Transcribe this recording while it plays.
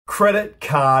Credit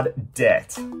card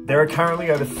debt. There are currently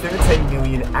over 13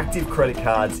 million active credit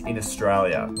cards in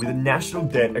Australia, with a national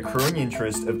debt accruing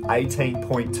interest of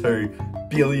 $18.2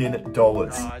 billion.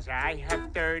 I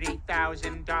have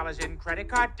 $30,000 in credit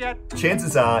card debt.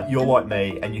 Chances are you're like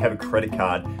me and you have a credit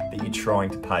card that you're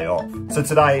trying to pay off. So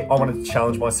today I wanted to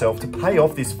challenge myself to pay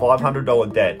off this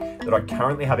 $500 debt that I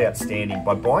currently have outstanding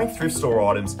by buying thrift store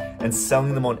items and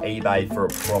selling them on eBay for a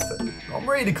profit. I'm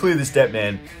ready to clear this debt,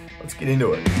 man. Let's get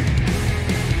into it.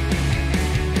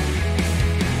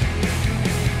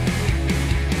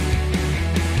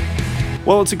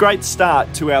 Well, it's a great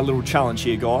start to our little challenge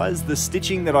here, guys. The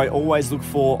stitching that I always look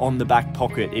for on the back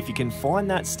pocket. If you can find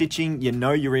that stitching, you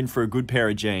know you're in for a good pair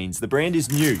of jeans. The brand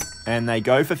is new and they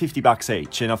go for 50 bucks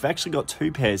each. And I've actually got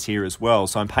two pairs here as well.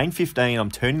 So I'm paying 15, I'm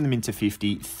turning them into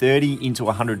 50, 30 into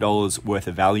 $100 worth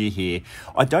of value here.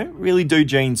 I don't really do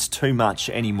jeans too much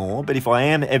anymore, but if I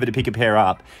am ever to pick a pair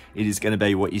up, it is going to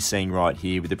be what you're seeing right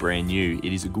here with the brand new.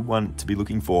 It is a good one to be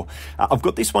looking for. I've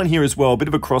got this one here as well, a bit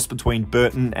of a cross between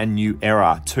Burton and New Era.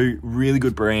 Two really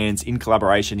good brands in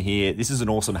collaboration here. This is an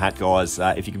awesome hat, guys.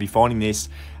 If you can be finding this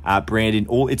brand in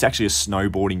all, it's actually a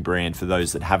snowboarding brand for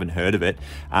those that haven't heard of it.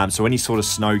 So any sort of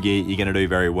snow gear, you're going to do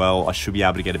very well. I should be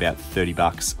able to get about 30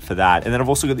 bucks for that. And then I've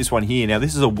also got this one here. Now,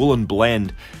 this is a woolen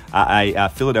blend, a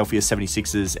Philadelphia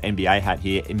 76ers NBA hat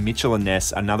here in Mitchell &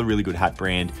 Ness, another really good hat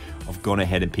brand. I've gone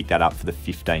ahead and picked that up for the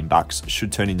 15 bucks.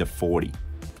 Should turn into 40.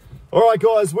 All right,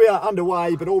 guys, we are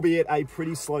underway, but albeit a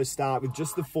pretty slow start with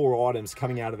just the 4 items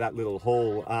coming out of that little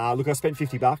haul. Look, I spent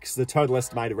 50 bucks. The total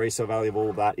estimated resale value of all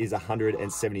of that is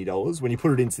 $170. When you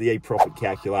put it into the e-profit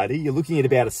calculator, you're looking at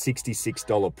about a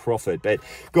 $66 profit. But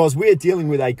guys, we are dealing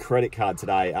with a credit card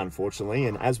today, unfortunately.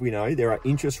 And as we know, there are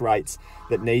interest rates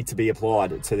that need to be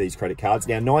applied to these credit cards.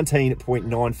 Now,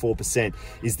 19.94%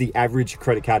 is the average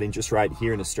credit card interest rate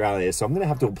here in Australia. So I'm going to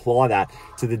have to apply that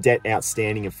to the debt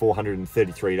outstanding of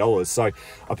 $433. So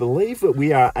I believe that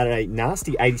we are at a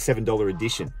nasty $87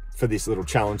 edition for this little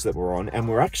challenge that we're on. And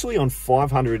we're actually on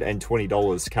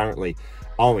 $520 currently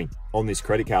owing on this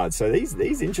credit card. So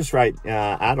these interest rate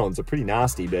add-ons are pretty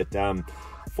nasty, but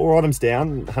 4 items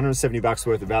down, 170 bucks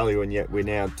worth of value, and yet we're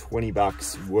now 20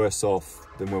 bucks worse off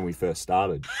than when we first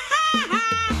started.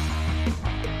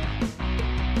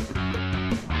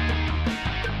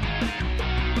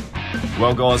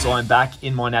 Well, guys, I'm back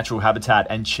in my natural habitat,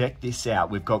 and check this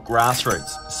out. We've got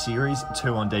Grassroots Series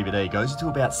 2 on DVD. Goes into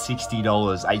about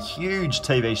 $60. A huge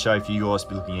TV show for you guys to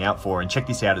be looking out for. And check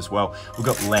this out as well. We've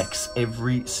got Lex.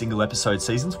 Every single episode,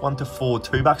 seasons 1 to 4,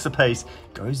 $2 a piece.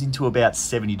 Goes into about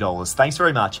 $70. Thanks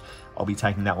very much. I'll be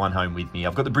taking that one home with me.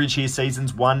 I've got the Bridge here,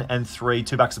 seasons 1 and 3,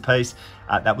 $2 a piece.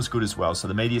 That was good as well. So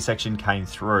the media section came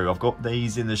through. I've got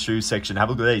these in the shoe section. Have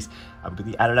a look at these. I've got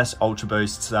the Adidas Ultra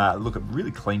Boosts. Look, a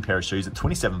really clean pair of shoes at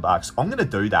 27 bucks. I'm going to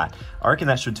do that. I reckon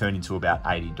that should turn into about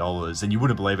 $80. And you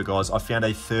wouldn't believe it, guys. I found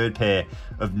a third pair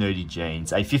of nudie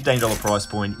jeans. A $15 price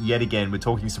point. Yet again, we're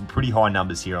talking some pretty high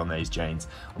numbers here on these jeans.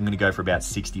 I'm going to go for about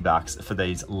 60 bucks for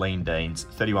these lean Deans.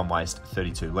 31 waist,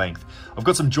 32 length. I've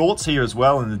got some jorts here as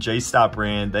well in the G-Star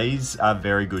brand. These are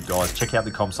very good, guys. Check out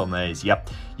the comps on these. Yep,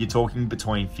 you're talking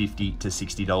between $50 to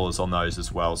 $60 on those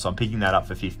as well. So I'm picking that up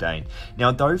for 15. Now,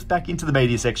 I dove back into the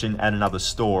media section at another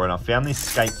store and I found this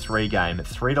Skate 3 game. A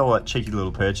 $3 cheeky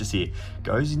little purchase here.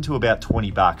 Goes into about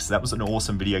 20 bucks. That was an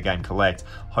awesome video game collect.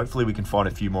 Hopefully we can find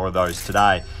a few more of those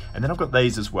today. And then I've got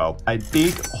these as well. A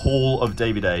big haul of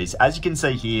DVDs. As you can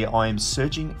see here, I am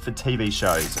searching for TV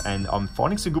shows and I'm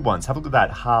finding some good ones. Have a look at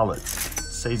that, Harlots.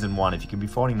 Season 1. If you can be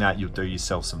finding that, you'll do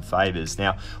yourself some favors.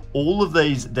 Now, all of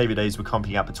these DVDs were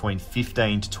comping up between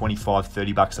 15 to 25,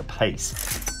 30 bucks a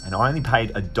piece. And I only paid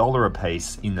 $1 a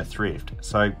piece in the thrift.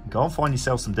 So go and find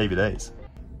yourself some DVDs.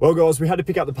 Well, guys, we had to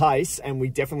pick up the pace, and we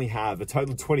definitely have a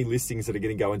total of 20 listings that are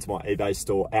going to go into my eBay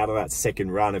store out of that second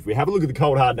run. If we have a look at the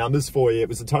cold hard numbers for you, it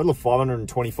was a total of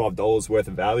 $525 worth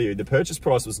of value. The purchase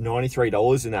price was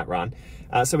 $93 in that run.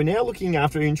 So we're now looking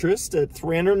after interest at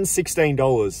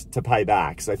 $316 to pay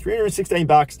back. So 316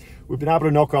 bucks, we've been able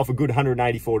to knock off a good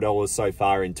 $184 so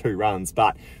far in 2 runs.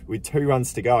 But with 2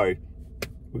 runs to go,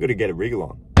 we've got to get a wriggle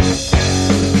on.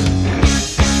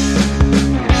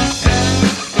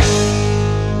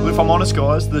 If I'm honest,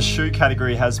 guys, the shoe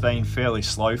category has been fairly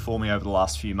slow for me over the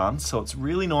last few months, so it's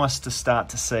really nice to start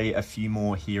to see a few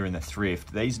more here in the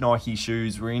thrift. These Nike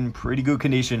shoes were in pretty good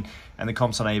condition and the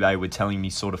comps on eBay were telling me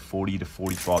sort of $40 to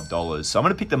 $45. So I'm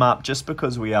going to pick them up just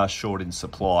because we are short in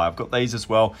supply. I've got these as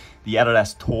well, the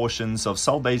Adidas Torsions. I've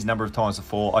sold these a number of times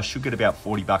before. I should get about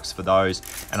 $40 for those,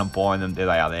 and I'm buying them. There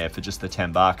they are there for just the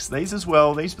 $10. These as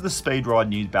well, these were the Speed Ride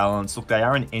New Balance. Look, they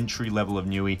are an entry level of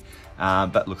newie.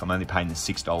 But look, I'm only paying the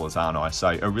 $6, aren't I?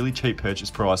 So a really cheap purchase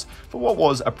price for what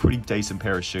was a pretty decent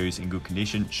pair of shoes in good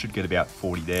condition. Should get about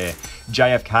 40 there.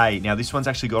 JFK, now this one's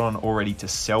actually got on already to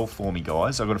sell for me,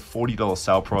 guys. I got a $40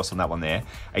 sale price on that one there,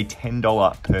 a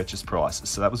 $10 purchase price.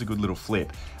 So that was a good little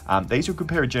flip. These are a good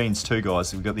pair of jeans too,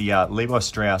 guys. We've got the Levi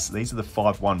Strauss. These are the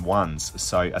 511s.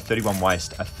 So a 31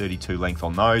 waist, a 32 length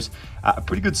on those. A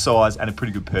pretty good size and a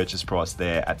pretty good purchase price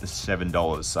there at the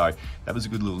 $7. So that was a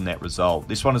good little net result.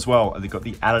 This one as well, they've got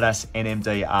the Adidas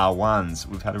NMD R1s.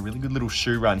 We've had a really good little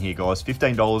shoe run here, guys.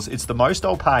 $15. It's the most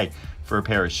I'll pay for a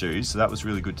pair of shoes, so that was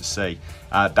really good to see.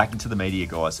 Back into the media,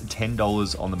 guys.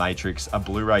 $10 on the Matrix, a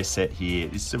Blu-ray set here.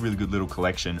 This is a really good little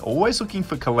collection. Always looking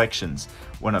for collections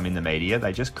when I'm in the media.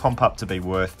 They just comp up to be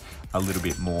worth a little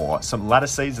bit more. Some latter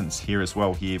seasons here as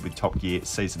well, here with Top Gear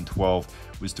Season 12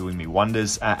 was doing me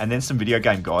wonders. And then some video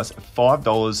game, guys.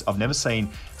 $5. I've never seen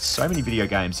so many video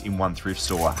games in one thrift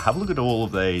store. Have a look at all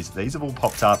of these. These have all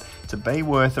popped up to be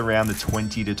worth around the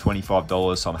 $20 to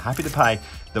 $25. So I'm happy to pay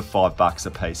the $5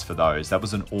 a piece for those. That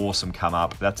was an awesome come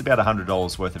up. That's about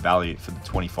 $100 worth of value for the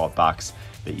 $25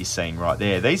 that you're seeing right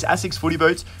there. These Asics footy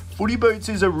boots. Footy boots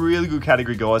is a really good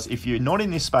category, guys. If you're not in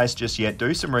this space just yet,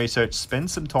 do some research, spend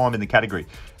some time in the category.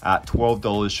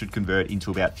 $12 should convert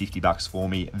into about $50 for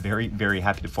me. Very, very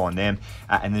happy to find them.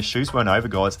 And the shoes weren't over,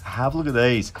 guys. Have a look at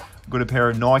these. I've got a pair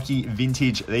of Nike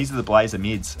vintage. These are the Blazer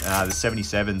mids, the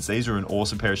 77s. These are an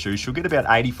awesome pair of shoes. She'll get about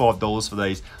 $85 for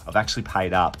these. I've actually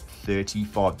paid up.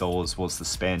 $35 was the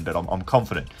spend, but I'm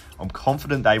confident. I'm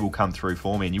confident they will come through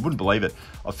for me, and you wouldn't believe it.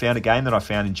 I found a game that I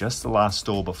found in just the last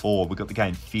store before. We got the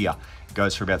game Fear. It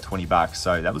goes for about $20,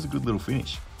 so that was a good little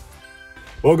finish.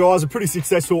 Well, guys, a pretty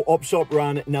successful op shop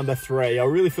run number 3.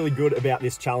 I'm really feeling good about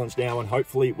this challenge now, and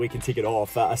hopefully we can tick it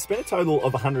off. I spent a total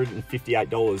of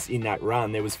 $158 in that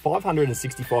run. There was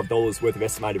 $565 worth of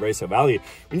estimated resale value.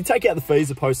 When you take out the fees,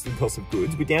 the posting cost of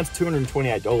goods, we're down to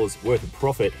 $228 worth of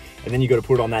profit, and then you've got to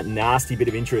put on that nasty bit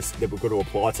of interest that we've got to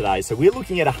apply today. So we're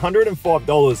looking at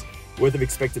 $105 worth of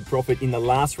expected profit in the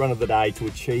last run of the day to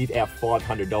achieve our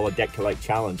 $500 debt collect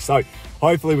challenge. So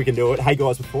hopefully we can do it. Hey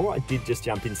guys, before I did just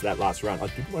jump into that last run, I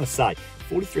did want to say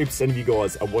 43% of you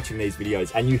guys are watching these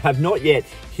videos and you have not yet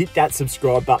hit that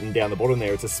subscribe button down the bottom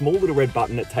there. It's a small little red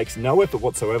button. It takes no effort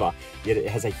whatsoever, yet it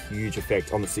has a huge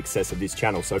effect on the success of this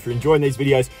channel. So if you're enjoying these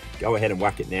videos, go ahead and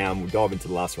whack it now, and we'll dive into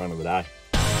the last run of the day.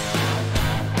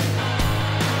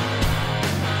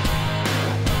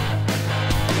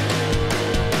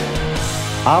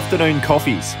 Afternoon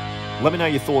coffees. Let me know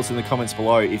your thoughts in the comments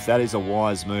below if that is a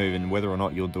wise move and whether or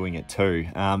not you're doing it too.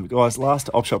 Guys, last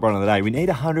op shop run of the day, we need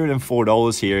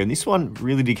 $104 here, and this one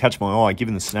really did catch my eye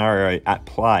given the scenario at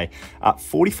play.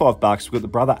 $45, we've got the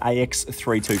Brother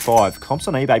AX325. Comps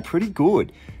on eBay, pretty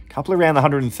good. Couple around the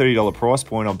 $130 price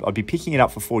point. I'd be picking it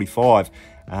up for $45.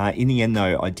 In the end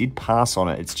though, I did pass on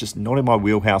it. It's just not in my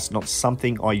wheelhouse, not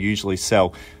something I usually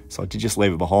sell. So I did just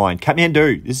leave it behind.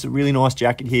 Kathmandu, this is a really nice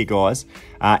jacket here, guys.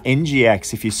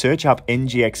 NGX, if you search up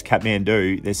NGX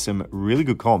Kathmandu, there's some really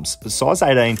good comps. The size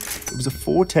 18, it was a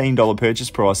 $14 purchase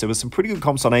price. There was some pretty good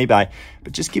comps on eBay,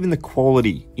 but just given the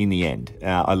quality in the end,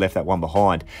 I left that one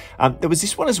behind. There was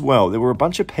this one as well. There were a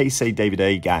bunch of PC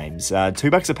DVD games,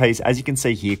 $2 a piece. As you can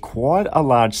see here, quite a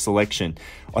large selection.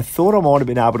 I thought I might have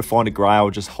been able to find a grail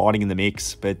just hiding in the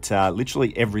mix, but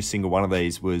literally every single one of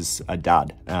these was a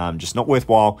dud. Just not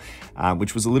worthwhile,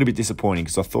 which was a little bit disappointing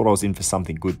because I thought I was in for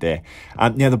something good there.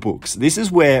 Now the books. This is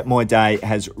where my day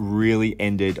has really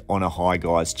ended on a high,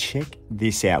 guys. Check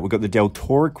this out. We've got the Del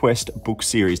Toro Quest book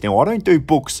series. Now, I don't do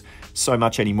books so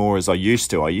much anymore as I used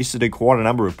to. I used to do quite a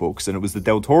number of books, and it was the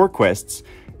Del Toro Quests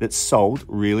that sold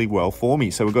really well for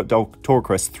me. So we've got Del Toro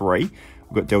Quest 3,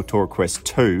 we've got Del Toro Quest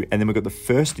 2, and then we've got the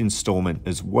first installment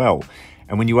as well.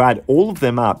 And when you add all of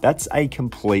them up, that's a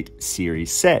complete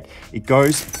series set. It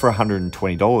goes for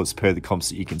 $120 per the comps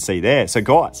that you can see there. So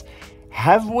guys,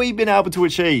 have we been able to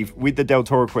achieve with the Del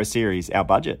Toro Quest series our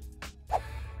budget?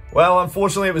 Well,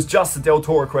 unfortunately, it was just the Del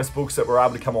Toro Quest books that we're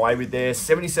able to come away with there.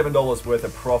 $77 worth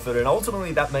of profit, and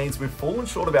ultimately that means we've fallen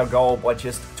short of our goal by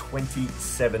just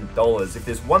 $27. If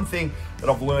there's one thing that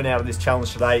I've learned out of this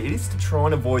challenge today, it is to try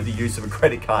and avoid the use of a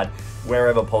credit card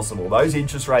wherever possible. Those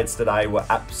interest rates today were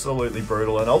absolutely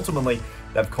brutal, and ultimately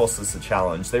they've cost us the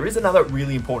challenge. There is another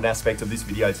really important aspect of this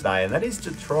video today, and that is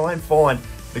to try and find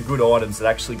the good items that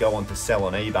actually go on to sell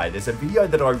on eBay. There's a video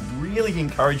that I really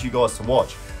encourage you guys to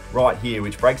watch right here,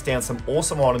 which breaks down some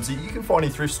awesome items that you can find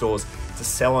in thrift stores to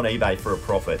sell on eBay for a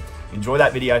profit. Enjoy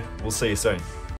that video. We'll see you soon.